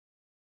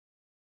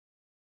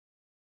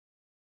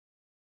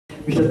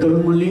Mister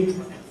তরুণ মল্লিক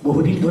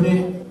বহুদিন ধরে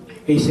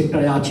এই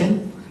সেক্টরে আছেন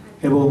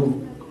এবং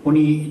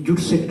উনি জুট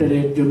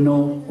সেক্টরের জন্য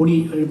উনি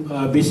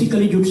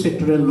বেসিক্যালি জুট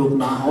সেক্টরের লোক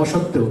না হওয়া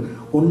সত্ত্বেও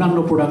অন্যান্য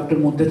প্রোডাক্টের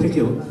মধ্যে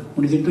থেকেও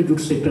উনি কিন্তু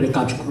জুট সেক্টরে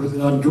কাজ করে,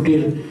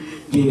 জুটের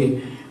যে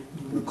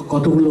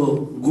কতগুলো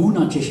গুণ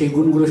আছে সেই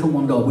গুণগুলো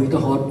সম্বন্ধে অবহিত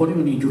হওয়ার পরে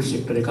উনি জুট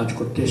সেক্টরে কাজ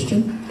করতে এসছেন।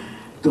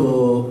 তো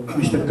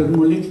mister Tarun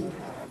Mallick,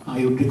 I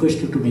would request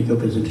you to make your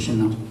presentation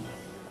নাও।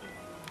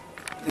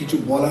 কিছু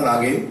বলার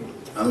আগে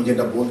আমি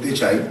যেটা বলতে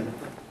চাই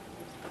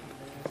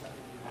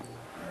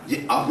যে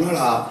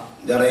আপনারা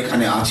যারা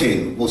এখানে আছেন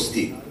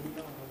উপস্থিত,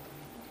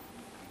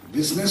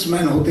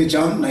 বিজনেসম্যান হতে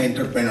চান না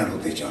এন্টারপ্রেনার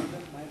হতে চান?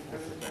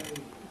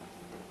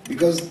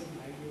 Because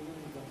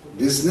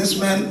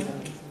businessman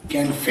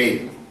can fail,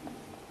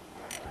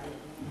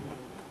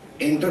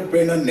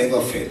 entrepreneur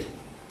never fail.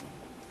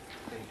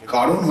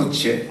 কারণ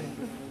হচ্ছে,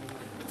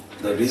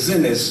 the reason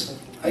is,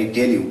 I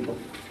tell you,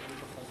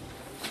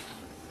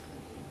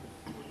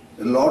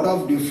 a lot of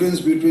difference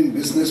between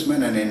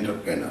businessman and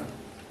entrepreneur.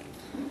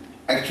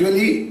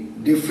 Actually,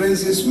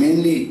 difference is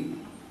mainly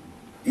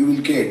you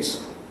will get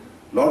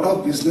lot of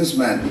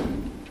businessmen.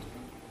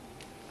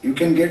 You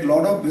can get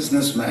lot of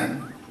businessmen,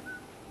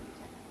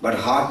 but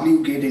hardly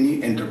you get any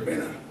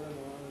entrepreneur.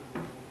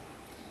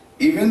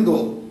 Even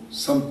though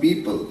some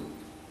people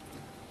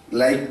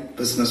like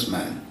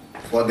businessman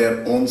for their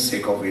own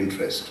sake of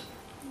interest.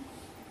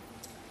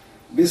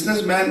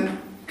 Businessmen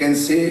can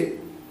say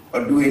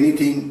or do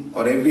anything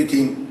or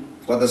everything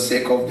for the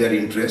sake of their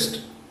interest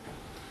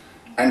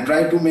and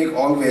try to make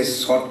always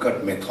shortcut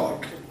method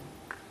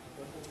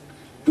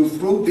to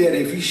prove their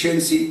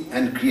efficiency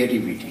and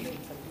creativity.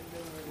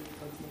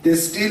 They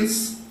steal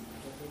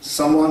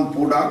someone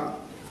product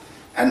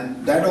and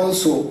that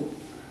also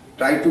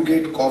try to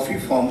get coffee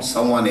from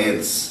someone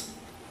else.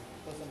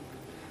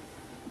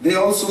 They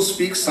also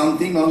speak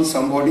something on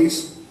somebody's,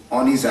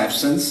 on his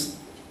absence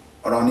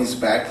or on his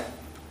back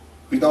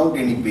without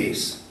any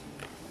base.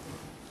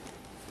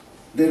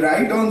 They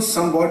write on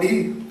somebody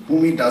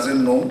whom he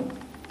doesn't know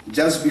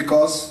just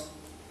because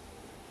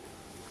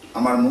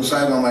Amar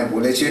Musai Mamai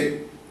boleche.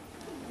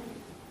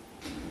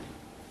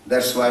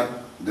 That's why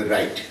they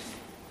write.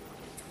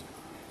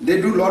 They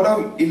do lot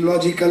of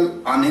illogical,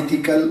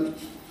 unethical,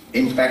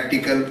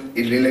 impractical,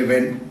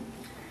 irrelevant.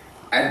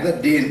 At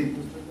the end,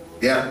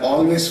 they are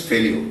always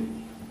failure.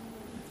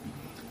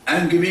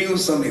 I'm giving you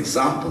some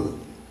example.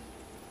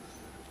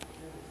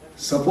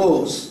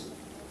 Suppose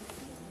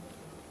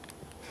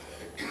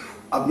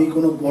আপনি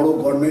কোনো বড়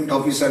government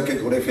অফিসারকে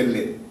ধরে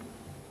ফেললেন,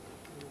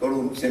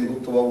 ধরুন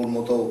সেনগুপ্ত বাবুর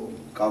মতো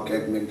কাউকে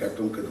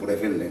একজনকে ধরে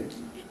ফেললেন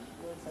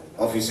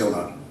অফিসে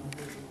ওনার।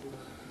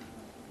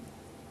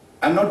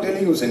 I am not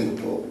telling you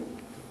Sengupta,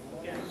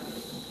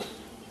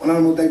 ওনার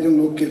মতো একজন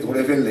লোককে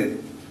ধরে ফেললেন,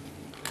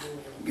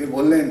 গিয়ে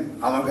বললেন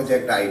আমার কাছে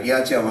একটা আইডিয়া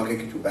আছে, আমাকে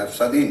কিছু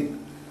ব্যবসা দিন,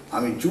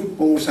 আমি জুট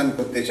প্রমোশন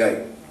করতে চাই,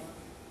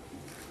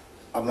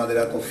 আপনাদের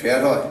এত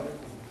ফেয়ার হয়।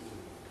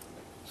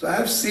 So I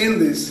have seen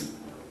this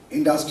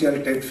industrial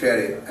trade fair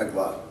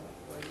একবার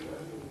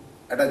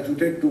একটা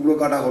জুটের টুকরো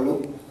কাটা হলো,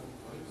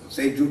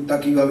 সেই জুটটা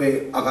কিভাবে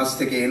আকাশ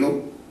থেকে এলো,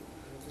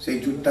 সেই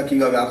জুটটা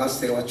কিভাবে আকাশ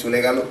থেকে আবার চলে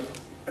গেল,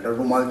 একটা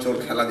রুমাল চোর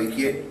খেলা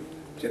দেখিয়ে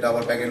সেটা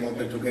আবার ব্যাগের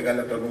মধ্যে ঢুকে গেল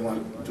একটা রুমাল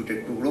জুটের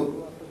টুকরো।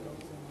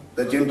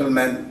 দ্য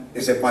জেন্টলম্যান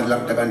এসে 5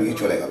 লাখ টাকা নিয়ে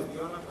চলে গেল।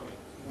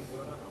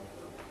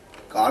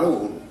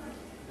 কারণ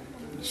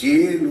যে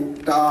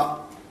লোকটা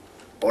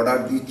অর্ডার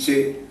দিচ্ছে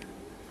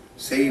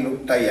সেই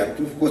লোকটাই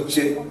অ্যাপ্রুভ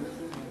করছে,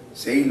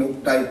 সেই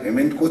লোকটাই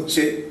পেমেন্ট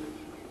করছে,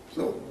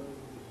 তো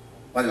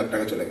 5 লাখ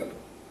টাকা চলে গেল।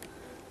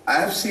 আই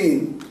হ্যাভ সিন,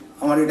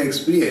 আমার এটা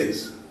এক্সপিরিয়েন্স,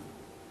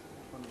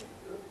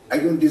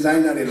 একজন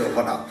ডিজাইনার এলো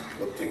হঠাৎ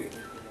থেকে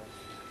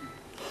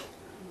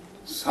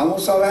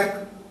সামোসা ব্যাগ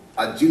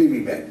আর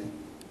জিলিপি ব্যাগ,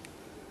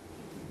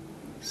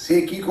 সে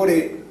কি করে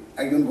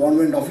একজন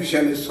গভর্নমেন্ট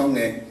অফিসিয়ালের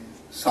সঙ্গে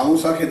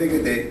সামোসা খেতে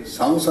খেতে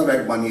সামোসা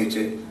ব্যাগ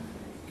বানিয়েছে,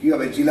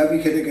 কীভাবে জিলাপি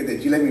খেতে খেতে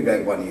জিলাপি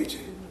ব্যাগ বানিয়েছে।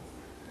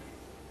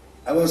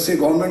 এবার সে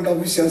গভর্নমেন্ট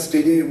অফিসিয়াল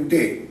স্টেজে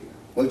উঠে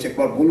বলছে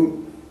একবার বলুন,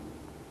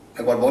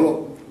 একবার বলো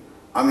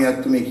আমি আর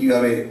তুমি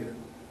কীভাবে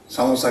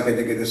সামোসা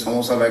খেতে খেতে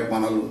সামোসা ব্যাগ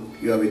বানালো,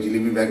 কীভাবে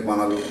জিলিপি ব্যাগ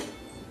বানালো।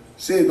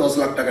 সে 10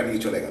 লাখ টাকা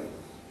নিয়ে চলে গেল।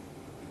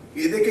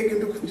 এদেরকে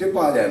কিন্তু খুঁজে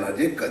পাওয়া যায় না,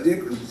 যে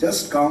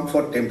জাস্ট কাম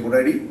ফর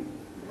টেম্পোরারি,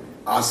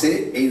 আসে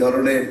এই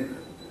ধরনের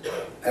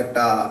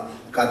একটা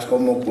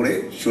কাজকর্ম করে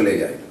চলে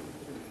যায়।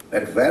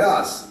 But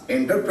whereas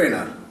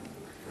entrepreneur,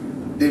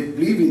 they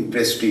believe in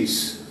prestige,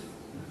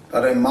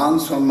 তারা মান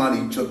সম্মান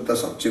ইজ্জতটা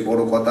সবচেয়ে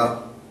বড় কথা।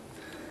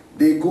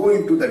 They go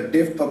into the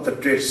depth of the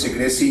trade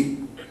secrecy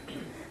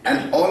and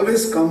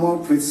always come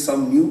out with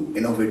some new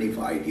innovative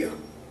idea.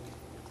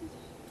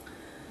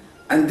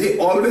 And they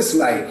always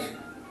like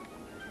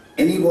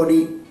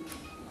anybody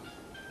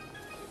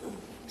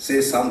say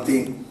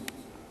something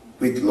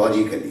with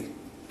logically.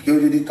 কেউ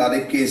যদি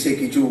তাদেরকে এসে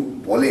কিছু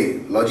বলে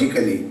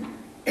লজিক্যালি,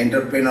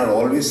 এন্টারপ্রেনার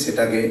অলওয়েজ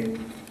সেটাকে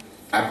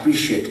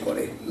অ্যাপ্রিসিয়েট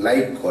করে,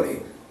 like করে,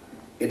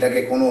 এটাকে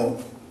কোনো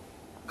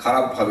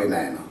খারাপভাবে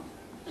নেয় না।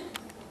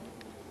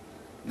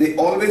 They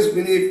always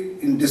believe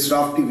in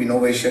disruptive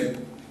innovation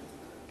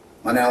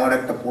মানে আমার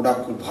একটা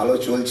প্রোডাক্ট খুব ভালো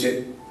চলছে,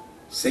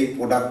 সেই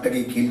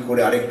প্রোডাক্টটাকে কিল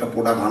করে আরেকটা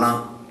প্রোডাক্ট আনা।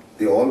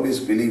 They always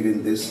believe in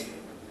this.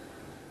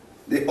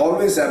 They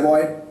always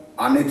avoid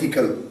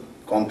unethical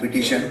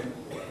competition.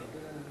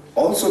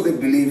 Also, they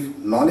believe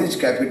knowledge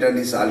capital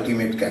is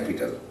ultimate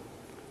capital.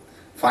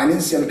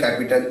 Financial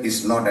capital is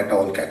not at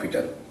all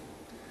capital.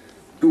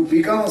 To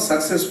become a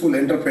successful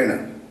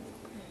entrepreneur,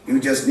 you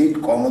just need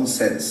common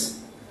sense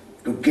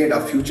to get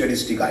a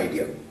futuristic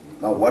idea.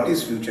 Now, what is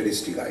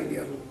futuristic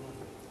idea?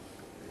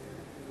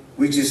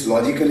 Which is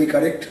logically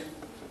correct,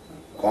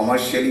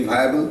 commercially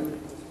viable,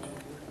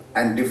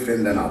 and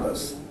different than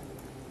others.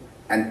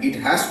 And it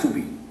has to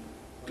be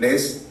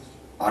placed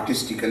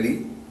artistically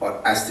or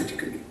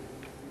aesthetically.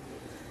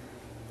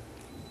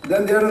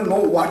 Then there are no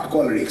what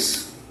call risks.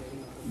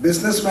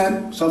 Businessman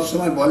সব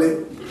সময় বলে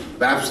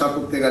ব্যবসা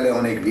করতে গেলে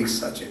অনেক risk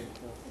আছে,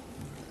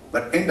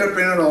 but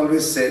entrepreneur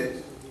always said,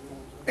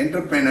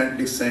 entrepreneur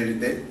dictionary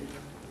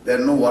there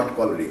are no what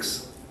call risks.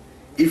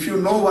 If you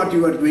know what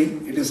you are doing,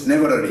 it is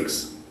never a risk.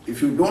 If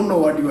you don't know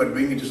what you are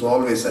doing, it is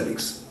always a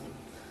risk.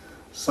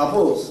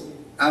 Suppose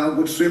I am a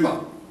good swimmer.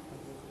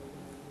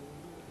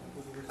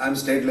 I am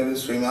state level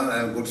swimmer, I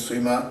am a good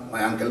swimmer.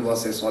 My uncle was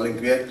a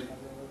Olympiad.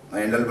 My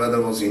elder brother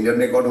was Indian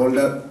record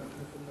holder.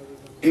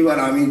 এবার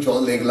আমি জল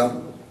দেখলাম,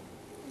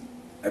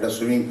 একটা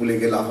swimming পুলে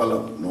গিয়ে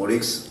লাফালাম, no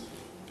risk.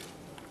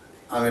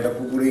 আমি একটা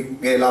পুকুরে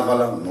গিয়ে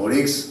লাফালাম, নো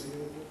রিস্ক।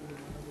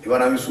 এবার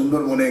আমি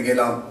সুন্দরবনে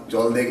গেলাম,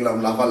 জল দেখলাম,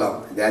 লাফালাম,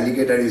 দ্য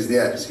অ্যালিগেটর ইজ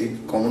দেয়ার, সেই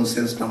কমন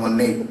সেন্সটা আমার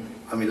নেই,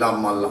 আমি লাভ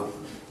মারলাম,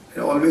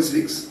 অলওয়েজ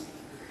রিস্ক।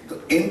 তো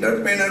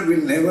entrepreneur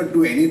will never do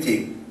anything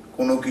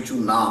কোনো কিছু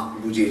না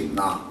বুঝে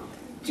না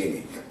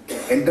জেনে।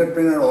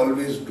 এন্টারপ্রেনার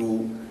অলওয়েজ ডু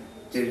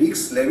যে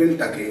রিস্ক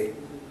লেভেলটাকে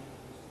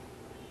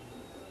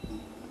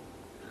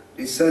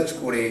রিসার্চ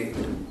করে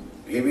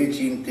ভেবে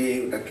চিনতে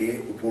ওটাকে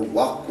উপর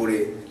ওয়ার্ক করে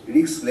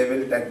রিস্ক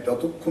লেভেলটা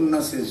যতক্ষণ না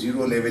সে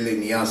জিরো লেভেলে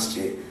নিয়ে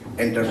আসছে,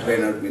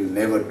 entrepreneur will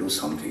never do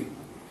something.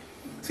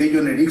 সেই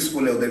জন্য রিস্ক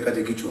বলে ওদের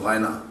কাছে কিছু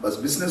হয় না। বাস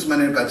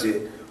বিজনেসম্যানের কাছে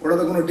ওরা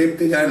তো কোনো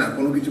টেপতে যায় না,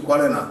 কোনো কিছু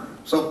করে না,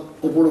 সব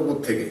ওপর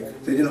থেকে।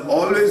 সেই জন্য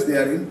always they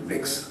R in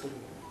risk.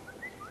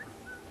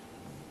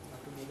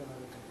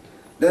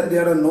 Then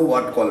there are no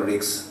what call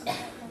risks,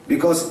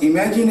 because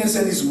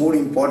imagination is more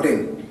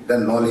important than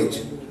knowledge,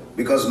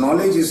 because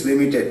knowledge is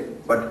limited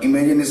but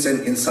imagination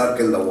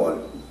encircle the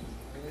world.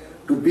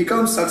 To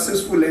become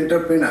successful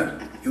entrepreneur,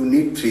 you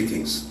need three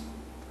things.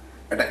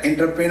 একটা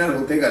entrepreneur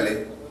হতে গেলে,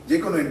 যে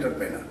কোনো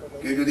entrepreneur,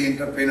 কেউ যদি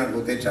entrepreneur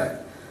হতে চায়,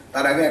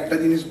 তার আগে একটা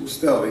জিনিস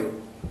বুঝতে হবে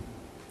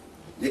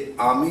যে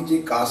আমি যে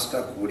কাজটা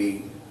করি,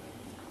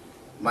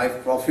 my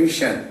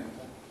profession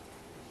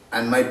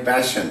and my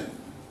passion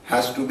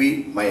has to be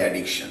my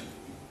addiction.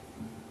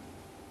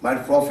 My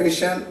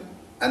profession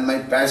and my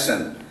passion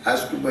has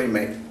to be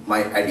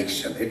my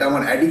addiction. এটা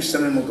আমার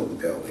অ্যাডিকশনের মতো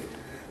হতে হবে,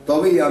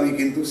 তবেই আমি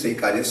কিন্তু সেই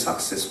কাজে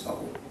সাকসেস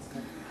পাবো।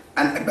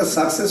 অ্যান্ড একটা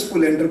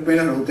সাকসেসফুল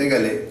এন্টারপ্রেনার হতে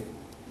গেলে,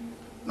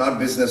 not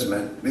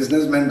businessman,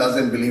 businessman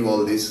doesn't believe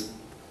all this,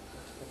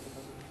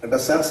 একটা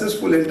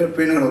সাকসেসফুল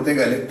এন্টারপ্রেনার হতে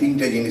গেলে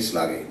তিনটে জিনিস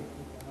লাগে।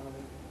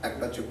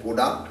 একটা হচ্ছে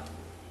প্রোডাক্ট,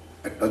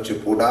 একটা হচ্ছে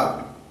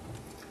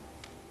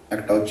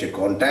একটা হচ্ছে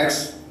কন্ট্যাক্টস,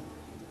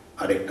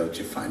 আর একটা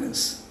হচ্ছে ফাইন্যান্স।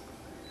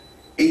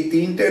 এই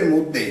তিনটের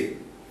মধ্যে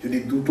যদি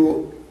দুটো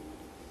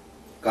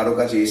কারো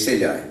কাছে এসে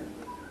যায়,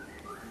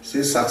 সে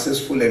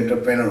সাকসেসফুল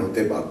এন্টারপ্রেনার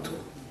হতে বাধ্য।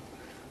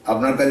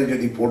 আপনার কাছে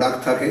যদি প্রোডাক্ট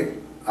থাকে,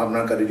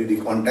 আপনার কাছে যদি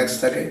কন্ট্যাক্টস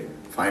থাকে,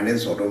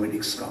 ফাইন্যান্স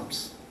অটোমেটিক্স কামস।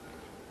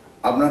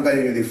 আপনার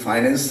কাছে যদি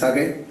ফাইন্যান্স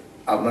থাকে,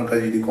 আপনার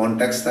কাছে যদি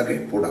কন্ট্যাক্টস থাকে,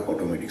 প্রোডাক্ট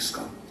অটোমেটিক্স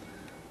কাম।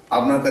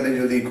 আপনার কাছে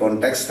যদি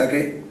কন্ট্যাক্টস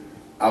থাকে,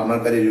 আপনার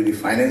কাছে যদি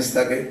ফাইন্যান্স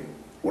থাকে,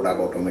 প্রোডাক্ট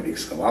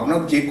অটোমেটিক্স কাম। আপনার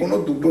যে কোনো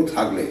দুটো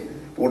থাকলে,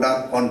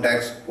 product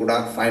contacts,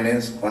 product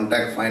finance,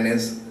 contact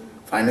finance,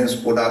 finance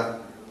product,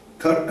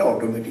 থার্ডটা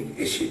automatic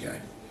এসে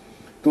যায়।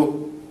 তো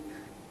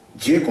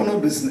যে কোনো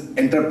বিজনেস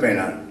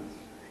এন্টারপ্রেনার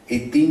এই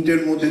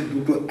তিনটের মধ্যে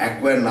দুটো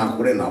অ্যাকোয়ার না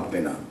করে নামবে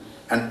না।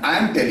 And I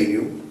am telling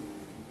you,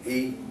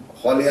 এই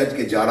হলে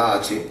আজকে যারা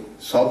আছে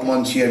সব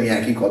মঞ্চে আমি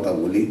একই কথা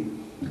বলি,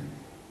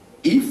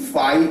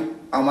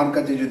 আমার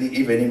কাছে যদি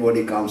if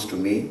anybody comes to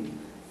me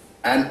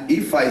and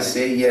if I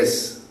say yes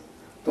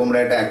তোমরা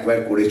এটা অ্যাকোয়ার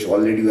করেছো,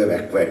 already you have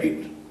acquired it,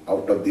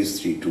 out of these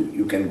three, two,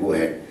 you can go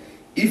ahead.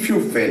 If you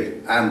fail,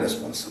 I am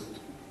responsible.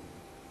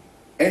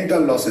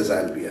 Entire losses I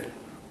will bear,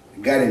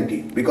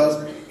 guaranteed, because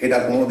এটা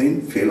কোনোদিন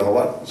fail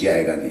হওয়ার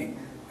জায়গা নেই।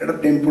 এটা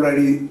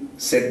temporary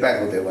setback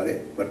হতে পারে,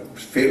 but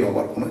fail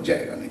হওয়ার কোনো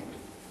জায়গা নেই।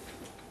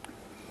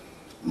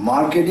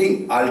 Marketing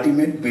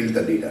ultimate build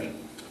the leader.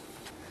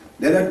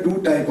 There are two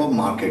type of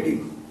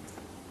marketing.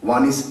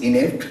 One is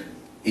inept,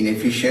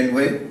 inefficient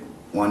way.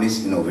 One is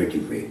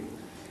innovative way.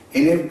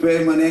 Inept way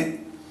মানে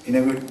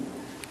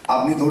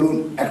আপনি ধরুন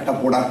একটা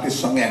প্রোডাক্টের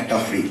সঙ্গে একটা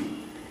ফ্রি,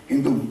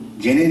 কিন্তু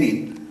জেনে নিন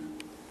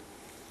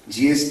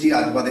জিএসটি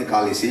আজ বাদে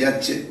কাল এসে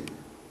যাচ্ছে,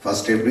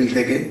 1 এপ্রিল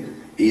থেকে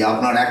এই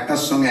আপনার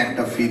একটার সঙ্গে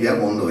একটা ফ্রি দেওয়া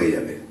বন্ধ হয়ে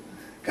যাবে।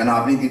 কেন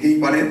আপনি দিতেই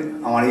পারেন,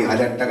 আমার এই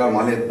 1000 টাকা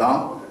মালের দাম,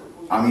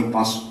 আমি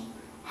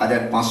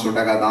 1500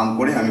 টাকা দাম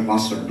করে আমি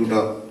 500 দুটো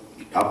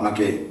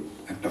আপনাকে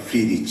একটা ফ্রি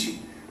দিচ্ছি।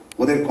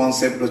 ওদের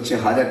কনসেপ্ট হচ্ছে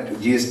 1000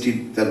 জিএসটি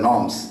দ্য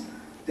নর্মস,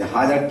 যে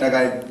 1000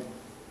 টাকায়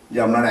যে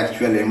আপনার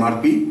অ্যাকচুয়াল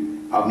এমআরপি,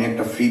 আপনি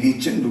একটা ফ্রি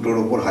দিচ্ছেন, দুটোর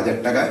ওপর 1000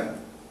 টাকায়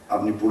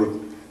আপনি পুরো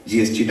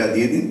জিএসটিটা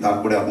দিয়ে দিন,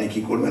 তারপরে আপনি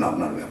কি করবেন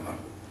আপনার ব্যাপার।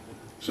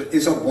 সো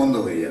এসব বন্ধ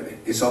হয়ে যাবে,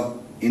 এসব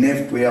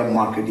ইনএফট ওয়ে অফ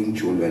মার্কেটিং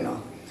চলবে না।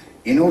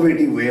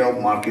 ইনোভেটিভ ওয়ে অফ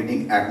মার্কেটিং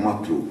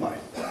একমাত্র উপায়।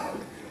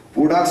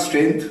 Product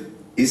strength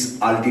is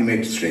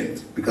ultimate strength,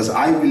 because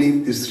I believe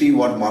this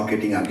 3-word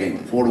marketing again,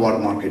 4-word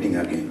marketing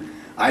again.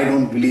 I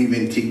don't believe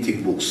in thick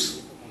books.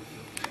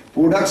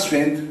 Product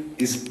strength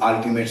is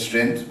ultimate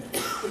strength.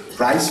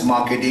 Price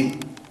marketing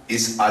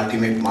is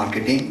ultimate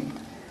marketing.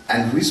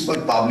 And whisper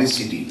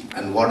publicity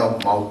and word of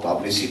mouth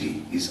publicity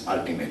is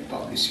ultimate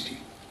publicity.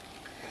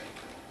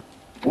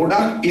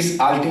 Product is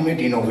ultimate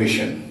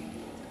innovation,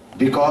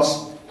 because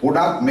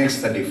product makes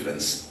the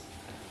difference.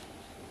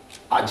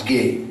 আজকে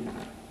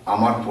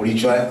আমার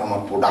পরিচয়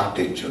আমার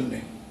প্রোডাক্টের জন্য।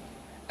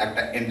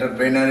 একটা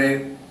এন্টারপ্রেনারের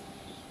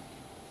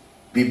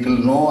people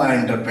know an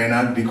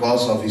entrepreneur because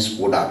of his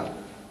product,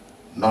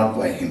 not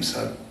by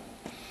himself.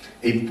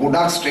 এই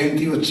product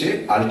স্ট্রেংথই হচ্ছে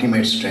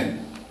ultimate strength.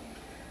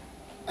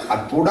 আর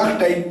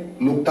প্রোডাক্টটাই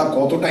লোকটা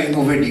কতটা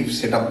ইনোভেটিভ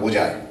সেটা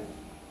বোঝায়।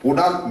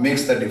 Product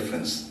makes the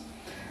difference.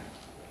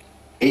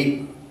 এই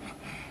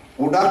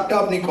প্রোডাক্টটা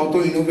আপনি কত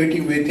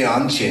ইনোভেটিভ ওয়েতে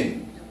আনছেন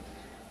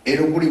এর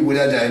উপরই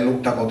বোঝা যায়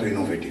লোকটা কত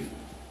innovative.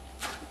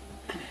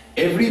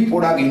 Every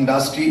product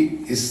industry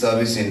is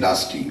service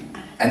industry,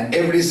 and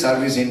every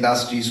service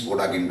industry is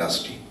product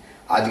industry.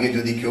 আজকে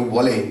যদি কেউ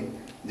বলে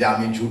যে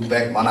আমি জুট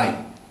ব্যাগ বানাই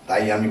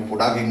তাই আমি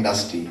প্রোডাক্ট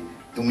ইন্ডাস্ট্রি,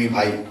 তুমি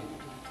ভাই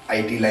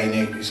আইটি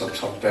লাইনে এসব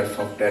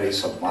সফটওয়্যার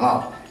এসব বানাও,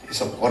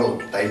 এসব করো,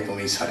 তাই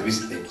তুমি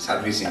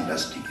সার্ভিস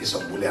ইন্ডাস্ট্রি,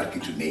 এসব বলে আর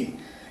কিছু নেই।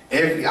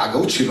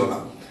 আগেও ছিল না।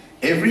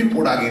 Every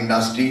product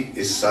industry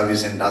is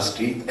service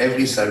industry,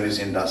 every service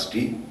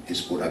industry is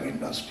product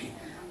industry.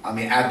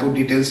 আমি এত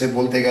ডিটেলসে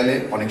বলতে গেলে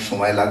অনেক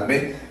সময় লাগবে,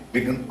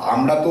 বিকজ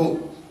আমরা তো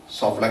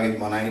সফট লাগেজ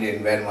বানাই,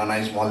 রেনওয়্যার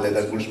বানাই, স্মল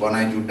লেদার গুডস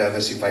বানাই, জুট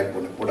ডাইভার্সিফাইড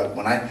প্রোডাক্ট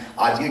বানাই।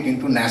 আজকে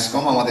কিন্তু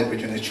ন্যাসকম আমাদের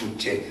পেছনে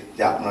ছুটছে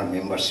যে আপনার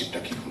মেম্বারশিপটা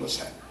কি হলো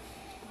sir,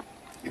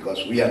 because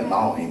we are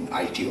now in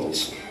IT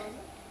also,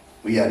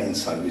 we are in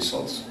service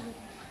also.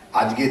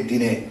 আজকের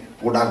দিনে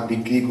প্রোডাক্ট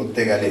বিক্রি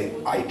করতে গেলে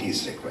IT is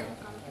required,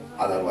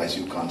 otherwise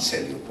you can't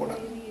sell your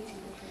product.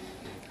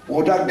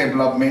 Product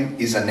development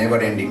is a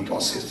never-ending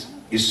process.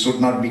 It should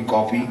not be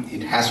copy,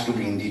 it has to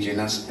be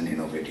indigenous and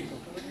innovative.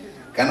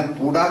 কেন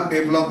product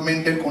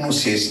ডেভেলপমেন্টের কোনো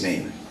শেষ নেই।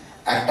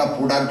 একটা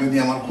প্রোডাক্ট যদি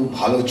আমার খুব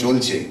ভালো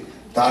চলছে,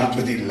 তার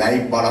যদি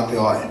লাইফ বাড়াতে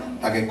হয়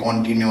তাকে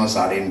কন্টিনিউয়াস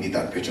R&D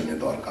তার পেছনে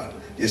দরকার।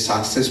 যে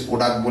সাকসেস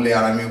প্রোডাক্ট বলে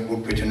আর আমি ওর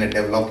পেছনে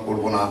ডেভেলপ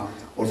করবো না,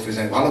 ওর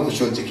পেছনে ভালো তো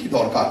চলছে, কি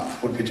দরকার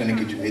ওর পেছনে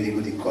কিছু এদিক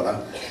ওদিক করা।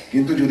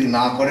 কিন্তু যদি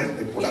না করেন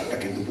ওই প্রোডাক্টটা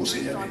কিন্তু বসে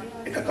যাবে,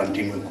 এটা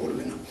কন্টিনিউ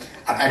করবে না।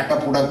 আর একটা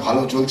প্রোডাক্ট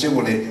ভালো চলছে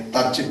বলে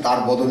তার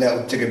বদলে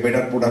ওর থেকে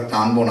বেটার প্রোডাক্ট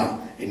আনবো না,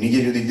 নিজে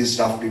যদি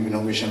ডিসরাপটিভ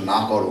ইনোভেশন না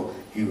করো,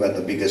 you are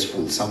the biggest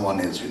full, someone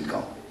else will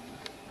come.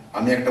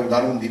 আমি একটা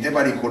উদাহরণ দিতে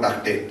পারি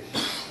কোডাক্টে,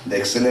 দ্য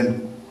এক্সেলেন্ট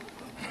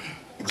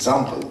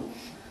এক্সাম্পল।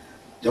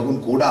 যখন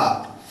কোডাক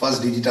ফার্স্ট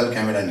ডিজিটাল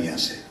ক্যামেরা নিয়ে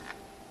আসে,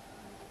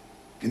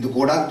 কিন্তু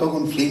কোডাক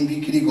তখন ফিল্ম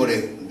বিক্রি করে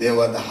they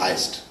were the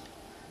highest,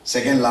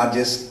 second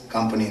largest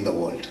company in the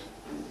world.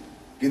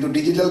 কিন্তু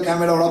ডিজিটাল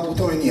ক্যামেরা ওরা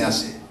প্রথমে নিয়ে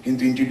আসে,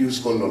 কিন্তু ইন্ট্রোডিউস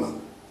করলো না,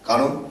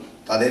 কারণ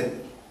তাদের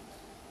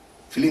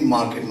ফিল্ম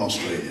মার্কেট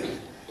নষ্ট হয়ে যাবে।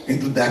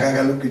 কিন্তু দেখা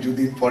গেল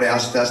কিছুদিন পরে,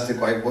 আস্তে আস্তে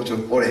কয়েক বছর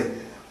পরে,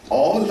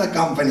 all the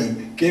company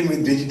came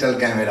with digital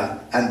camera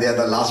and they are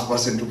the last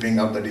person to bring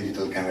out the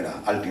digital camera,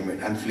 ultimate,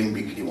 and film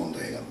বিক্রি বন্ধ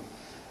হয়ে গেল।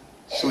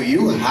 So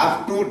you have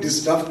to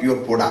disrupt your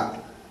product.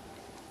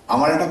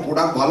 আমার একটা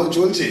প্রোডাক্ট ভালো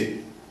চলছে,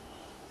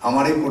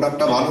 আমার এই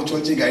প্রোডাক্টটা ভালো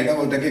চলছে, গাড়িটা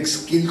ওটাকে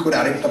স্কিল করে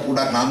আরেকটা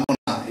প্রোডাক্ট আনবো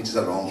না, ইটস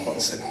আ রং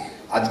কনসেপ্ট।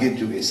 আজকের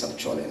যুগে এসব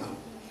চলে না,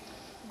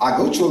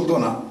 আগেও চলতো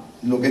না,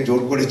 লোকে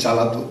জোর করে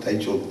চালাতো তাই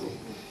চলতো।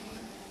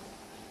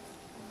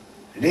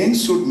 Range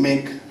should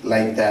make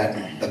like that,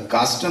 the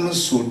customer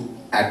should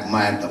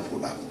admire the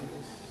product.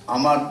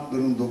 আমার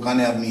ধরুন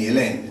দোকানে আপনি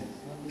এলেন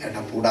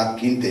একটা প্রোডাক্ট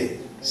কিনতে,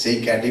 সেই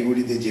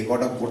ক্যাটেগরিতে যে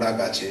কটা প্রোডাক্ট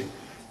আছে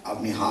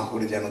আপনি হাঁ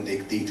করে যেন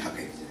দেখতেই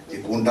থাকে যে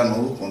কোনটা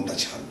নেবো কোনটা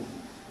ছাড়বো।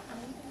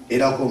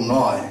 এরকম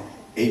নয়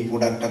এই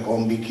প্রোডাক্টটা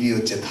কম বিক্রি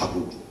হচ্ছে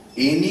থাকুক,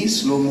 any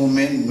slow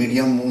movement,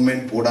 medium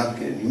movement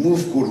প্রোডাক্টকে remove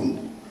করুন,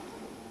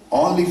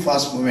 অনলি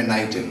ফাস্ট মুভমেন্ট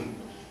আইটেম।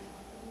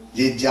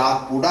 যে যা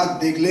প্রোডাক্ট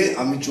দেখলে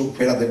আমি চোখ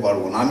ফেরাতে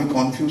পারবো না, আমি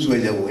কনফিউজ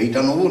হয়ে যাবো, এইটা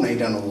নেবো না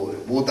এইটা নেবো,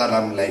 বোথ আর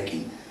আমি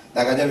লাইকিং।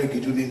 দেখা যাবে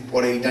কিছুদিন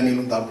পরে এইটা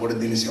নিলাম, তারপরে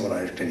দিনে সে আবার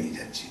আরেকটা নিয়ে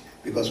যাচ্ছি,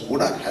 because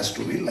product has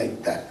to be like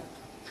that.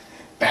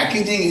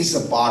 Packaging is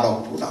a part of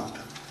product,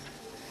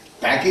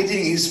 packaging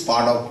is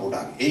part of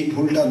product. এই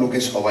ভুলটা লোকে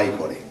সবাই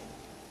করে।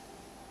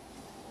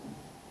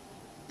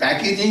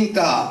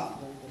 প্যাকেজিংটা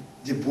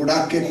যে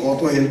প্রোডাক্টকে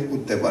কত হেল্প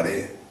করতে পারে,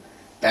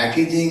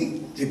 প্যাকেজিং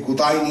যে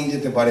কোথায় নিয়ে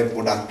যেতে পারে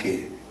প্রোডাক্টকে,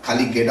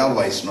 খালি গেটা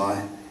ওয়াইজ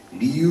নয়,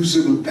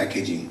 রিইউজেবল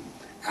প্যাকেজিং।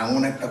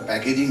 এমন একটা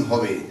প্যাকেজিং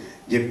হবে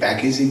যে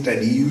প্যাকেজিংটা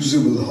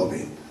রিইউজেবল হবে,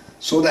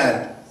 সো দ্যাট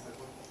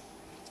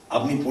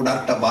আপনি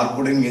প্রোডাক্টটা বার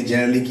করে নিয়ে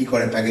জেনারেলি কি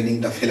করে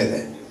প্যাকেজিংটা ফেলে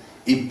দেয়।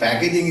 If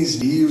packaging is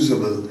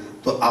reusable,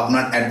 তো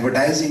আপনার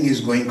অ্যাডভার্টাইজিং ইজ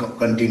গোয়িং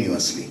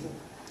কন্টিনিউয়াসলি,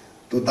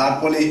 তো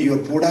তারপরে your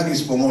product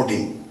is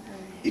promoting,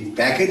 it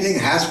packaging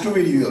has to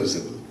B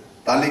reusable.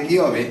 তাহলে কি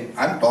হবে?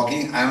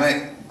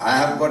 I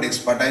have got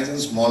expertise in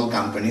small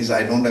companies.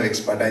 I don't have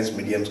expertise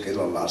medium scale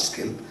or large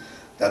scale.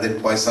 তাদের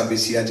পয়সা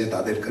বেশি আছে,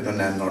 তাদের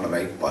কারণে I am not a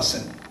right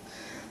person.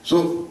 So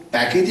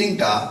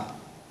প্যাকেজিংটা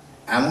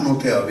এমন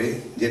হতে হবে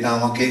যেটা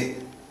আমাকে,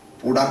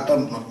 প্রোডাক্টটা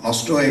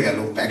নষ্ট হয়ে গেল,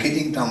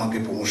 প্যাকেজিংটা আমাকে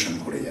প্রমোশন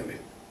করে যাবে।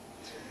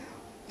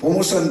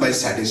 Promotion by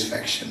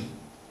satisfaction,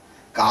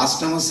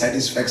 customer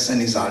satisfaction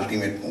is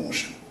ultimate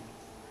promotion,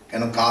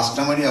 কেন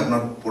কাস্টমারই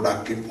আপনার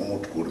প্রোডাক্টকে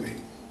প্রমোট করবে।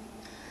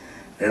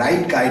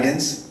 Right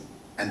guidance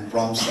and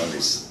prompt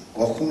service,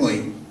 কখনোই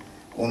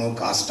কোনো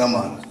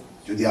কাস্টমার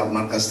যদি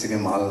আপনার কাছ থেকে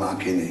মাল না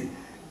কেনে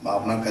বা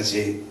আপনার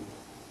কাছে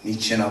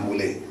নিচ্ছে না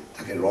বলে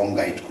তাকে রং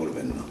গাইড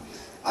করবেন না।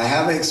 I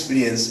have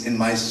experience in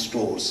my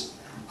stores,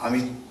 আমি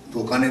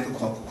দোকানে তো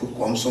খুব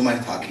কম সময়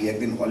থাকি,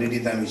 একদিন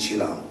হলিডেতে আমি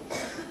ছিলাম,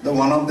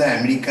 one of the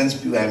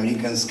few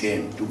Americans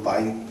came to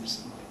buy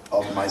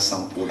of my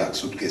some product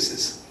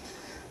suitcases.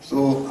 So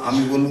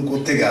আমি বললাম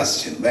কোত্থেকে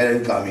আসছেন, where are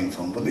you coming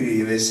from? বলে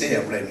USA,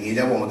 আমরা নিয়ে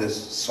যাবো, আমাদের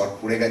শর্ট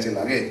পড়ে গেছে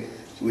luggage,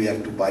 we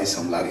have to buy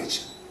some luggage.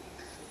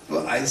 So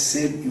I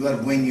said, you are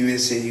going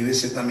USA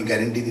তো আমি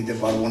গ্যারেন্টি দিতে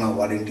পারবো না,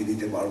 ওয়ারেন্টি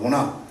দিতে পারবো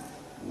না,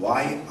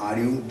 why are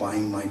you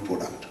buying my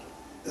product?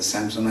 The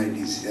Samsonite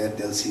is there,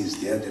 Delsey is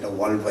there, যেটা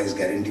ওয়ার্ল্ড ওয়াইজ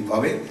গ্যারেন্টি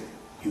পাবে,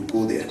 you go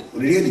there.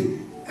 Really?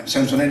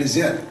 Samsonite is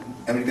there,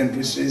 American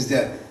Tourister is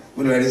there.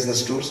 Well, where is the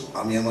stores?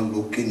 আমি আমার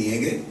লোককে নিয়ে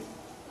গিয়ে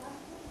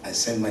I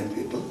send my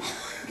people,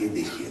 গিয়ে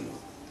দেখিয়ে এলো।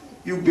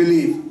 You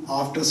believe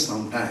after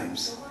some times,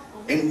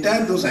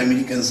 entire those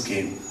Americans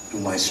came to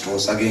my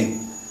stores again.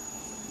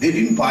 They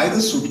didn't buy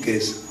the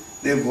suitcase,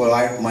 they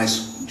bought my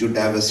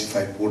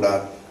diversified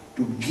product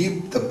to give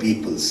the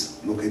peoples,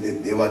 লোকেদের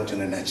দেওয়ার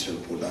জন্য natural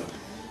product.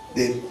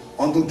 They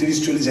অন্তত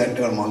 30-40 হাজার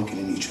টাকার মাল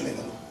কিনে নিয়ে চলে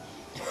গেল,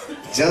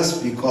 জাস্ট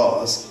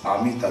বিকজ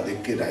আমি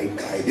তাদেরকে রাইট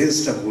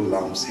গাইডেন্সটা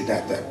করলাম, সেটা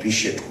এত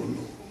অ্যাপ্রিসিয়েট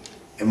করলো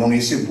এবং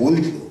এসে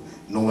বলল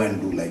no and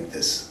do like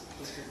this.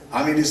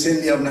 আমি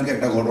রিসেন্টলি আপনাকে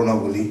একটা ঘটনা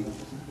বলি।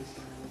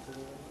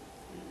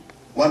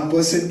 One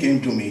person came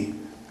to me,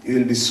 you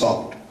will be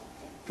shocked,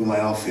 to my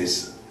office,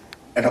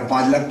 একটা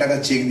 5 লাখ টাকা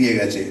চেক দিয়ে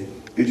গেছে,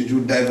 কিছু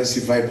জুট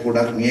ডাইভার্সিফাইড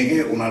প্রোডাক্ট নিয়ে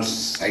গিয়ে ওনার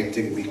সাইট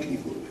থেকে বিক্রি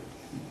করবে।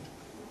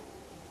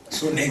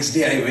 So next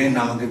day I went,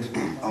 আমাকে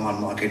আমার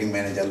মার্কেটিং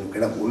ম্যানেজার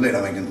লোকেরা বললেন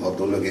আমার একজন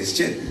ভদ্রলোক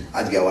এসছে,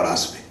 আজকে আবার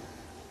আসবে,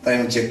 তাই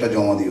আমি চেকটা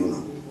জমা দিও না।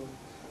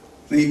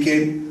 তো এই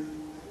কেম,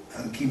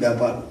 কী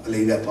ব্যাপার? বলে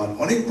এই ব্যাপার,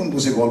 অনেকক্ষণ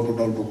বসে গল্প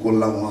টল্প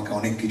করলাম, আমাকে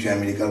অনেক কিছু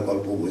আমেরিকার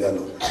গল্প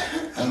বোঝালো।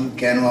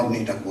 কেন আপনি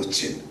এটা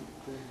করছেন?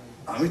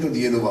 আমি তো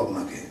দিয়ে দেবো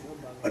আপনাকে,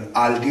 but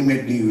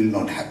ultimately you will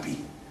not happy.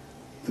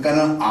 কেন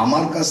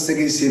আমার কাছ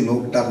থেকে সে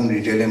লোকটা এখন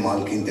রিটেলে মাল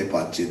কিনতে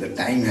পারছে, the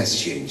time has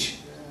change.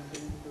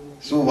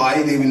 So why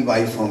they will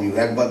buy from you?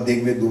 একবার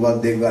দেখবে, দুবার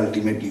দেখবে,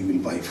 ultimately you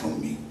will buy from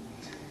me.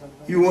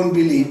 You won't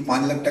believe,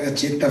 5 lakh টাকা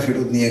চেকটা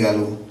ফেরত নিয়ে গেল,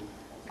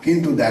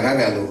 কিন্তু দেখা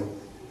গেল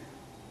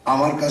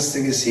আমার কাছ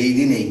থেকে সেই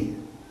দিনেই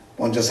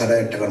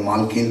 50,000 টাকার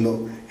মাল কিনলো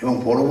এবং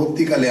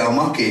পরবর্তীকালে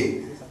আমাকে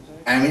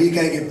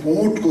আমেরিকায় গিয়ে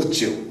প্রমোট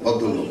করছে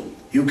ভদ্রলোক,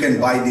 you can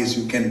buy this,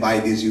 you can buy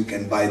this, you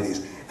can buy this,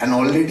 and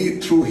already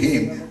through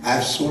him I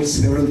have sold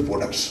several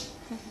products.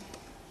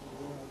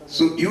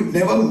 So you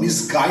never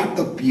misguide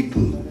the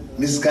people.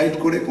 Misguide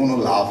করে কোনো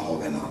লাভ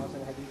হবে না।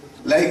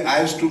 Like I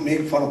use to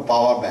make for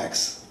power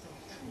bags,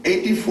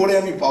 84-এ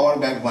আমি পাওয়ার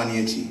bag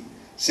বানিয়েছি,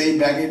 সেই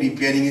ব্যাগে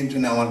রিপেয়ারিংয়ের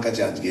জন্য আমার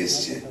কাছে আজকে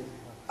এসছে,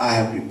 আই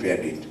হ্যাভ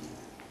রিপেয়ার্ড ইট।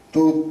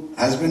 তো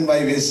হাজব্যান্ড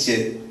ওয়াইফ এসছে,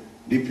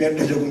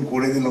 রিপেয়ারটা যখন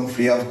করে দিলাম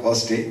ফ্রি অফ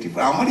কস্টে,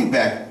 আমারই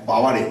ব্যাগ,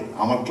 পাওয়ারে,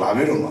 আমার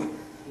ক্লাবেরও নয়,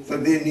 তো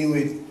দে নিউ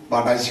ইট,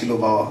 বাটাই ছিল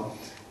বাবা।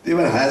 তো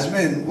এবার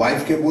হাজব্যান্ড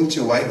ওয়াইফকে বলছে,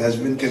 ওয়াইফ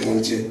হাজব্যান্ডকে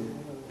বলছে,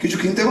 কিছু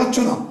কিনতে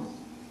পারছো না?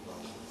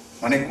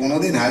 মানে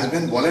কোনোদিন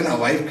হাজব্যান্ড বলে না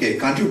ওয়াইফকে,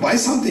 কান্ট ইউ বাই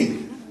সামথিং,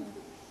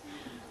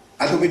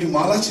 এত কিছু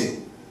মাল আছে,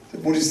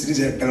 25-30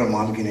 হাজার টাকার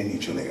মাল কিনে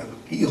নিয়ে চলে গেল।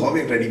 কি হবে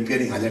একটা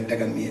রিপেয়ারিং 1000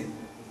 টাকা নিয়ে,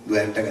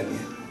 2000 টাকা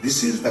নিয়ে? This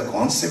is the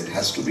concept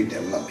has to B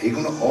develop.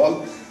 এগুলো all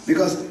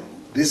because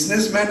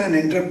businessman and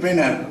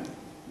entrepreneur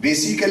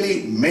basically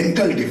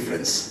mental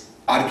difference,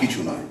 আর কিছু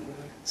নয়।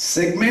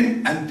 সেগমেন্ট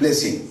অ্যান্ড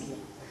প্লেসিং,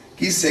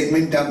 কি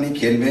সেগমেন্টে আপনি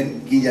খেলবেন,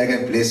 কি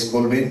জায়গায় প্লেস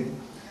করবেন।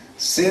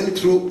 সেল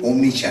থ্রু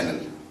ওমনি চ্যানেল,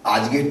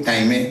 আজকের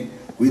টাইমে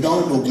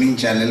without opening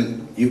channel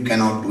you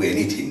cannot do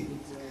anything,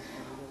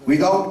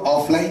 without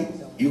offline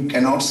you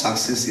cannot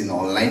success in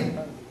online,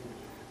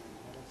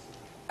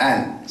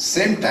 and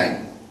same time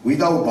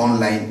without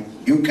online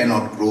you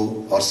cannot grow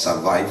or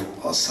survive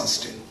or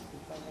sustain,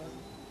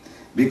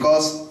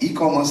 because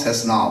e-commerce has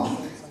now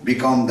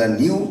become the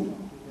new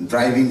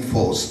driving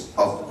force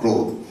of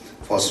growth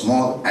for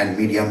small and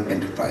medium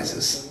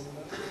enterprises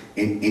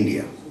in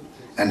India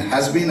and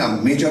has been a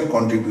major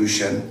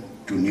contribution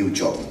to new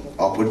job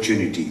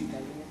opportunity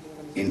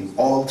in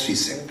all 3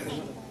 sectors,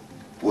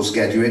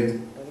 postgraduate,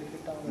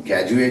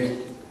 graduate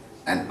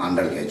and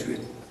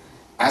undergraduate.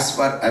 As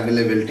per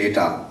available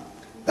data,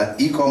 the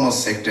e-commerce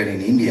sector in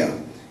India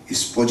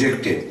is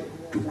projected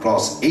to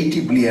cross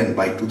 80 billion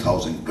by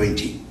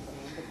 2020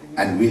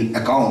 and will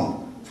account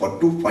for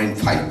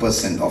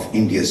 2.5% of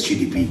India's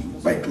GDP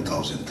by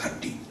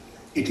 2030.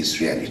 It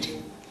is reality.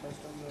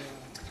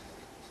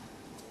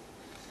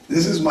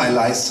 This is my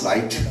last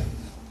slide.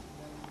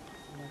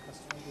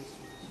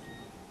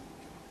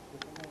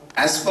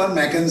 As per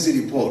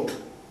McKinsey report,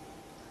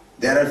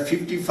 there are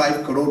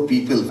 55 crore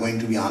people going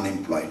to be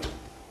unemployed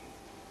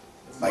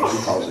by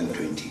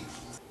 2020.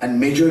 And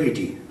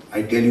majority,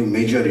 I tell you,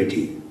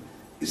 majority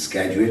is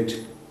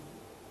graduate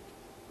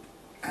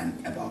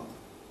and above.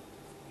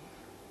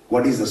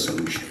 What is the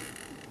solution?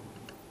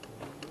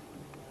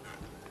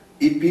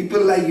 If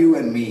people like you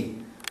and me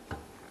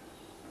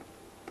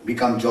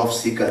become job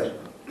seeker,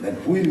 then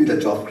who will be the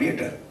job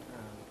creator?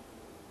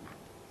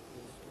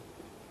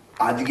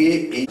 আজকে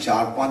এই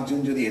 4-5 জন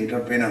যদি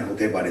entrepreneur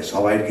হতে পারে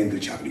সবাইয়ের কিন্তু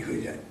চাকরি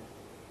হয়ে যায়।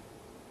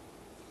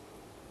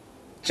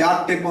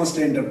 4-5টা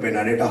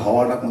এন্টারপ্রেনার এটা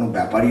হওয়াটা কোনো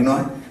ব্যাপারই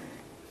নয়,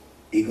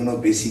 এগুলো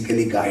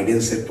বেসিক্যালি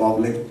গাইডেন্সের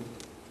প্রবলেম,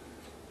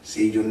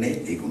 সেই জন্য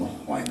এগুলো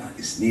হয় না।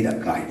 It's need a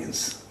guidance.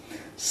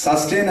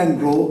 Sustain and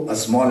grow a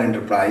small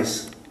enterprise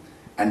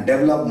and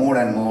develop more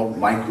and more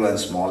micro and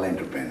small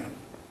entrepreneur.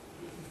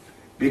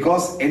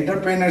 Because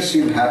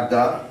entrepreneurship have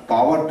the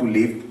power to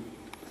lift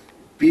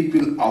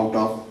people out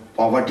of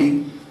poverty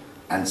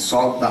and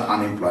solve the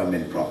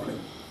unemployment problem.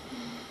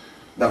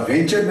 The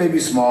venture may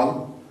be small,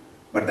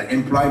 but the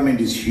employment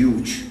is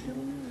huge.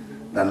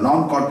 The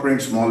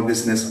non-corporate small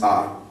business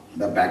are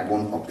the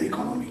backbone of the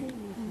economy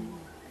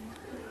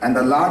and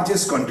the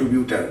largest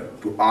contributor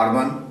to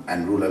urban and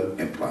rural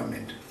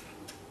employment.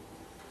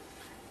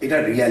 It's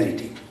a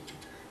reality.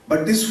 But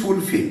this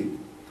fulfill,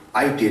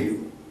 I tell you,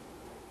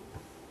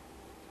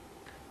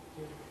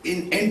 in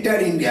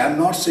entire India, I'm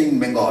not saying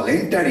Bengal,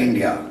 entire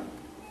India,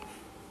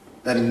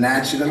 the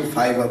natural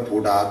fiber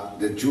product,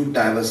 the jute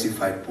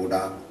diversified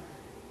product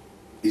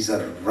is a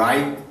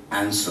right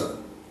answer.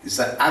 It's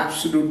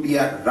absolutely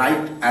a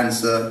right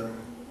answer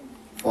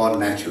for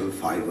natural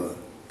fiber.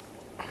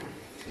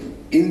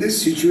 In this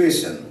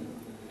situation,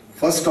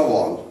 first of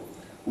all,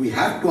 we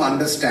have to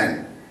understand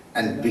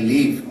and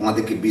believe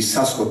আমাদেরকে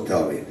বিশ্বাস করতে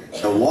হবে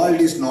the world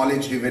is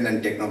knowledge driven and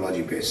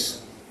technology based.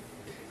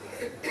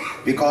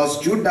 Because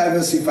jute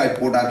diversified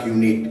product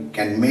unit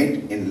can made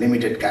in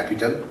limited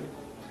capital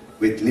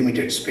with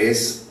limited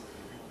space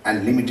and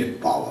limited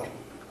power.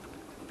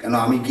 কেন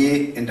আমি গিয়ে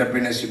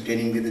entrepreneurship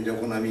training দিতে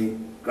যখন আমি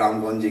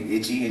গ্রামগঞ্জে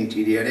গেছি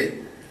ইন্টেরিয়ারে,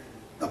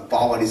 the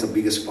power is the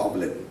biggest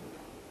problem.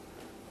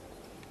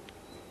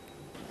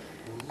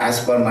 As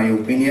per my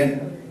opinion,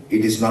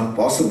 it is not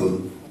possible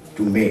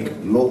to make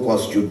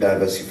low-cost jute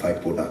diversified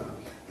product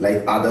like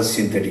other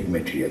synthetic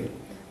material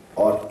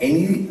or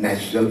any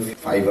natural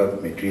fiber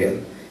material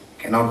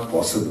cannot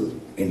possible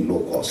in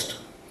low cost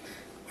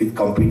with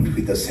compete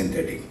with the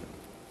synthetic.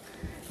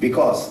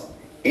 Because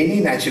any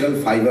natural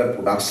fiber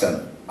production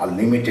are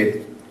limited,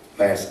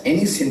 whereas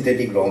any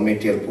synthetic raw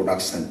material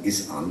production is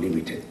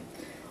unlimited.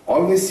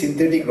 Always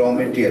synthetic raw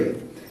material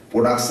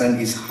production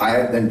is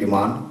higher than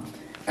demand,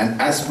 and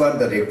as per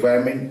the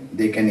requirement,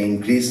 they can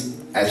increase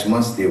as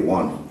much they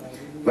want,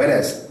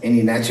 whereas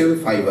any natural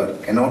fiber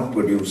cannot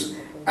produce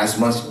as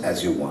much as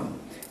you want.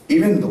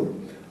 Even though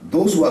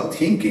those who are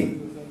thinking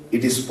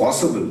it is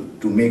possible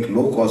to make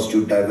low-cost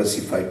jute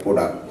diversified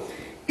product,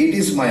 it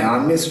is my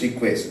earnest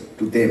request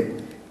to them,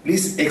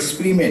 please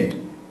experiment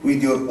with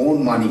your own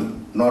money,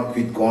 not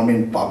with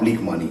government public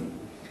money.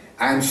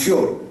 I am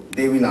sure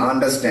they will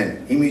understand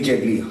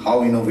immediately how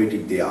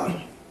innovative they are.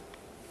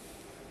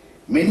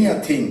 Many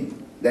are think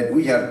that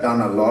we have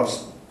done a lot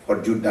for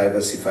jute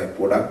diversified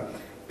product,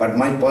 but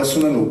my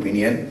personal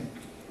opinion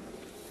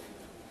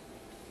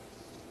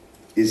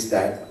is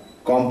that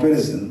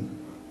comparison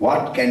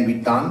what can be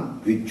done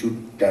with jute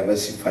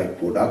diversified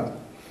product,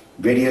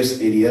 various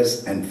areas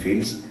and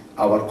fields,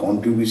 our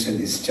contribution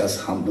is just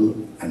humble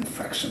and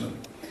fractional.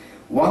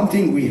 One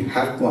thing we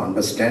have to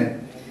understand,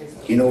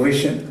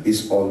 innovation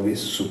is always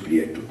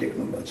superior to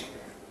technology.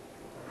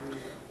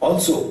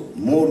 Also,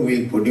 more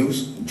will produce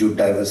jute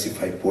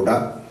diversified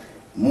product,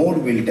 more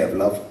will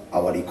develop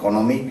our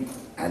economic,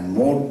 and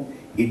more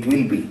it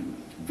will be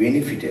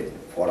benefited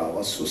for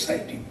our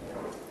society.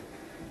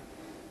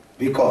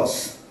 Because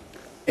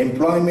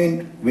employment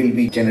will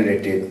be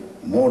generated,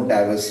 more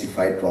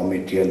diversified raw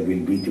material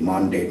will be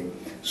demanded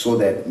so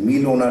that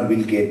mill owner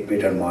will get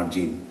better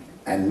margin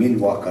and mill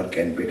worker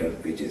can better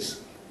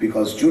wages.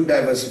 Because jute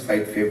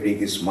diversified fabric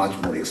is much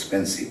more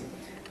expensive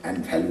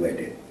and value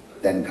added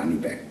than gunny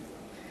bag.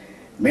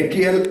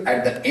 Material at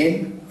the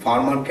end,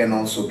 farmer can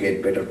also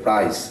get better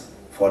price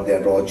for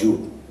their raw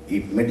jute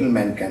if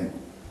middleman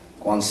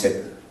concept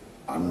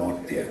are not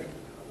there.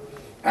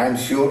 I am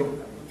sure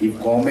if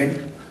government,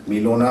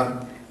 mill owner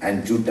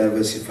and jute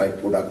diversified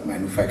product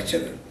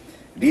manufacturer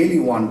really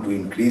want to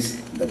increase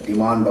the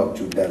demand of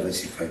jute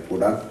diversified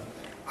product,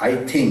 I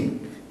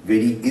think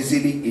very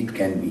easily it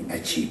can be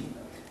achieved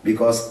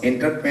because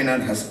entrepreneur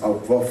has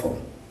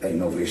outperformed the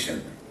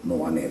innovation, no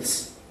one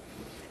else.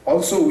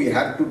 Also, we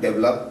have to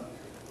develop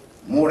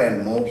more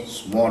and more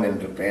small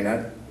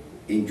entrepreneur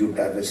in jute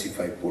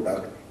diversified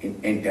product in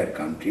entire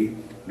country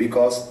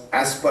because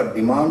as per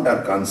demand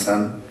are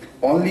concerned,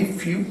 only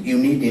few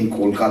units in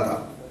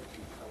Kolkata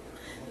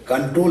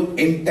control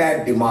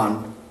entire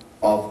demand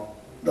of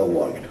the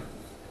world.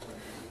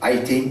 I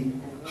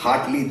think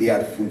hardly they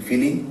are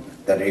fulfilling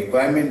the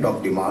requirement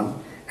of demand,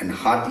 and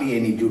hardly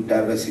any jute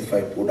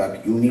diversified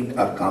product unit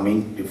are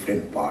coming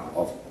different part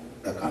of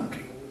the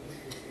country.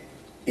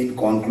 In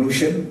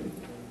conclusion,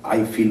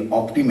 I feel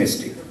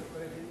optimistic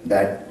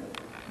that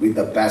with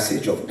the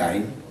passage of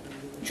time,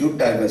 jute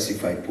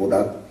diversified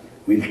product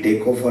will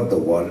take over the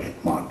world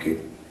market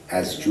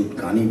as jute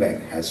gunny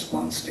bag has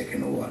once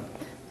taken over,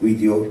 with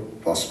your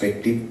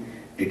prospective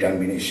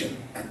determination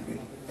and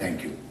will.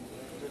 Thank you.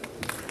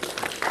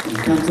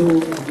 Thank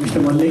you,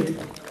 Mr.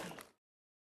 Mullick.